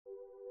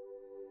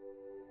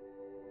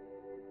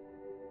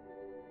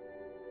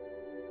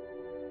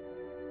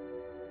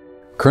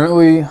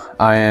Currently,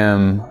 I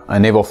am a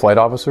naval flight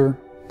officer,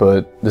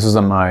 but this is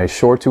on my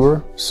shore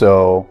tour,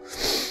 so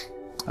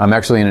I'm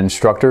actually an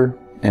instructor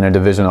and a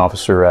division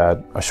officer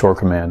at a shore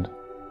command.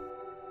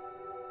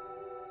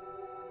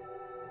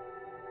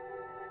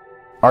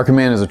 Our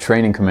command is a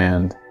training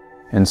command,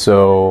 and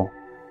so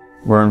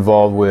we're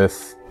involved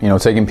with,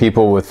 taking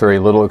people with very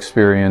little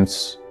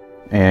experience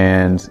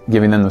and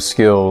giving them the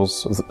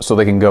skills so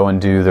they can go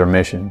and do their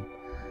mission.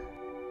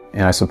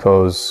 And I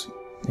suppose,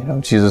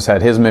 Jesus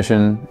had his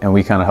mission, and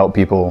we kind of help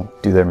people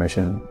do their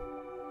mission.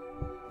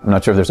 I'm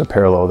not sure if there's a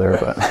parallel there,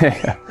 but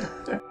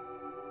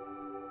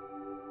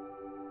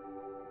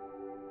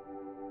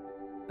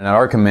And at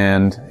our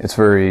command, it's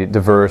very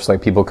diverse,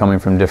 like people coming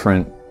from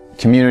different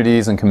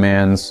communities and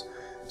commands.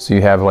 So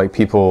you have like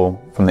people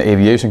from the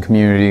aviation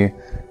community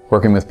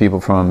working with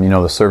people from,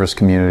 the service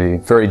community.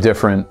 Very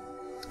different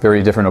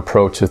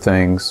approach to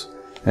things.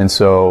 And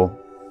so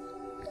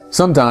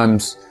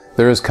sometimes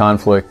there is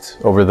conflict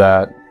over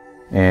that,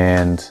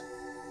 and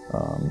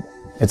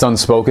it's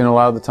unspoken a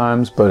lot of the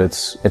times, but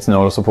it's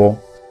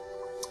noticeable.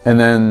 And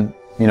then,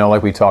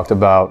 like we talked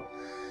about,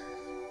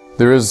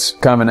 there is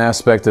kind of an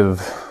aspect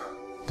of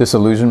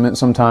disillusionment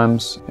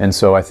sometimes. And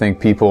so I think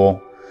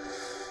people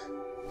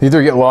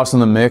either get lost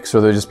in the mix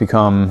or they just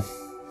become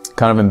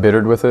kind of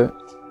embittered with it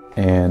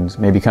and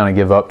maybe kind of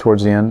give up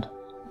towards the end.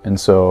 And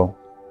so,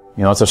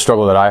 it's a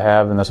struggle that I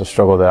have, and that's a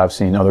struggle that I've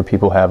seen other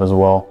people have as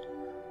well.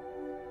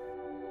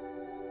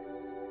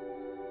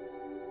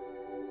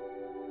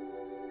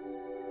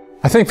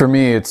 I think for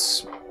me,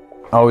 it's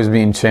always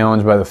being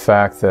challenged by the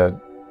fact that,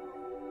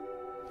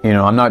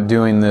 I'm not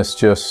doing this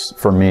just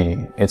for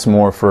me. It's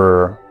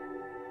for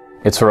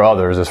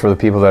others. It's for the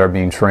people that are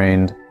being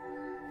trained.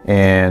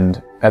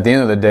 And at the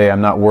end of the day,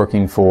 I'm not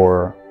working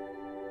for,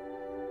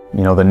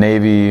 the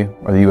Navy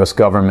or the U.S.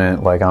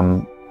 government. Like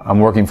I'm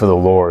working for the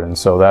Lord. And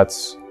so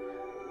that's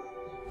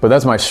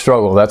my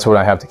struggle. That's what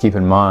I have to keep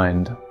in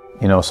mind,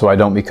 so I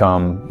don't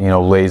become,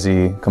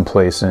 lazy,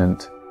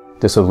 complacent,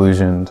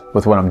 disillusioned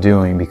with what I'm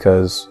doing,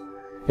 because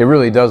it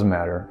really does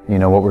matter,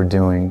 what we're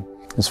doing.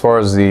 As far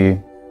as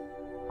the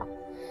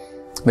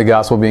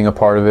gospel being a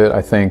part of it,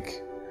 I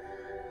think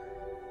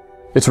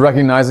it's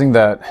recognizing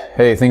that,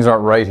 hey, things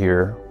aren't right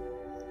here.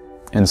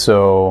 And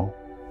so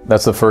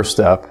that's the first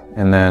step.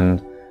 And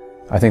then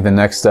I think the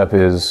next step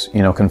is,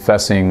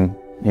 confessing,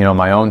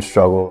 my own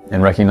struggle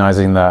and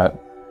recognizing that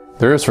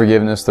there is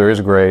forgiveness, there is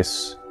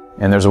grace,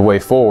 and there's a way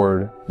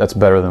forward that's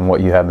better than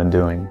what you have been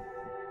doing.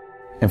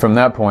 And from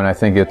that point, I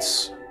think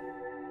it's,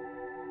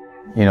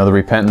 the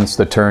repentance,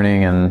 the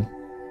turning,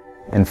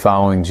 and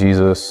following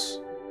Jesus.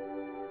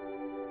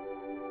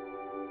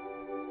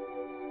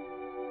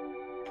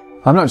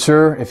 I'm not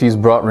sure if he's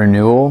brought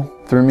renewal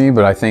through me,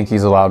 but I think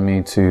he's allowed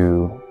me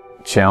to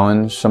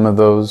challenge some of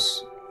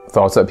those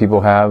thoughts that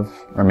people have,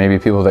 or maybe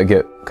people that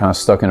get kind of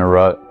stuck in a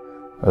rut,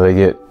 or they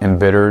get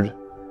embittered.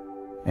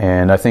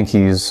 And I think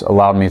he's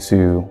allowed me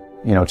to,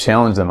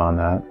 challenge them on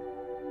that,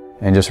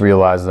 and just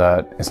realize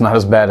that it's not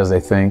as bad as they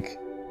think,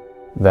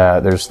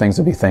 that there's things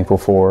to be thankful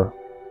for.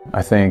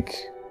 I think,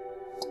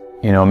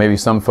 maybe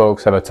some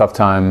folks have a tough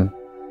time,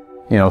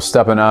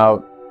 stepping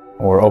out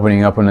or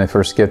opening up when they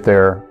first get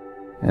there.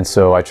 And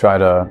so I try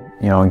to,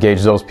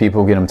 engage those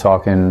people, get them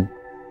talking,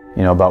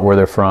 about where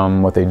they're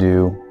from, what they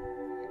do.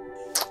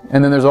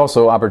 And then there's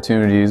also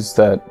opportunities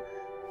that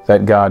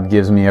God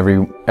gives me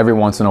every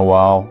once in a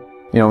while.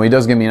 He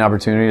does give me an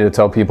opportunity to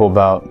tell people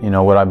about,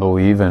 what I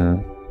believe,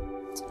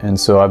 and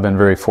so I've been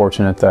very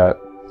fortunate that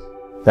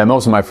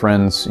most of my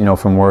friends,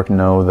 from work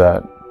know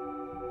that,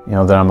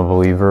 that I'm a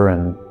believer,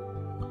 and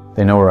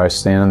they know where I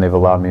stand, and they've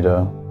allowed me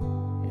to,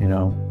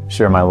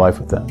 share my life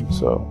with them.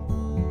 So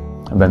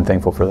I've been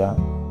thankful for that.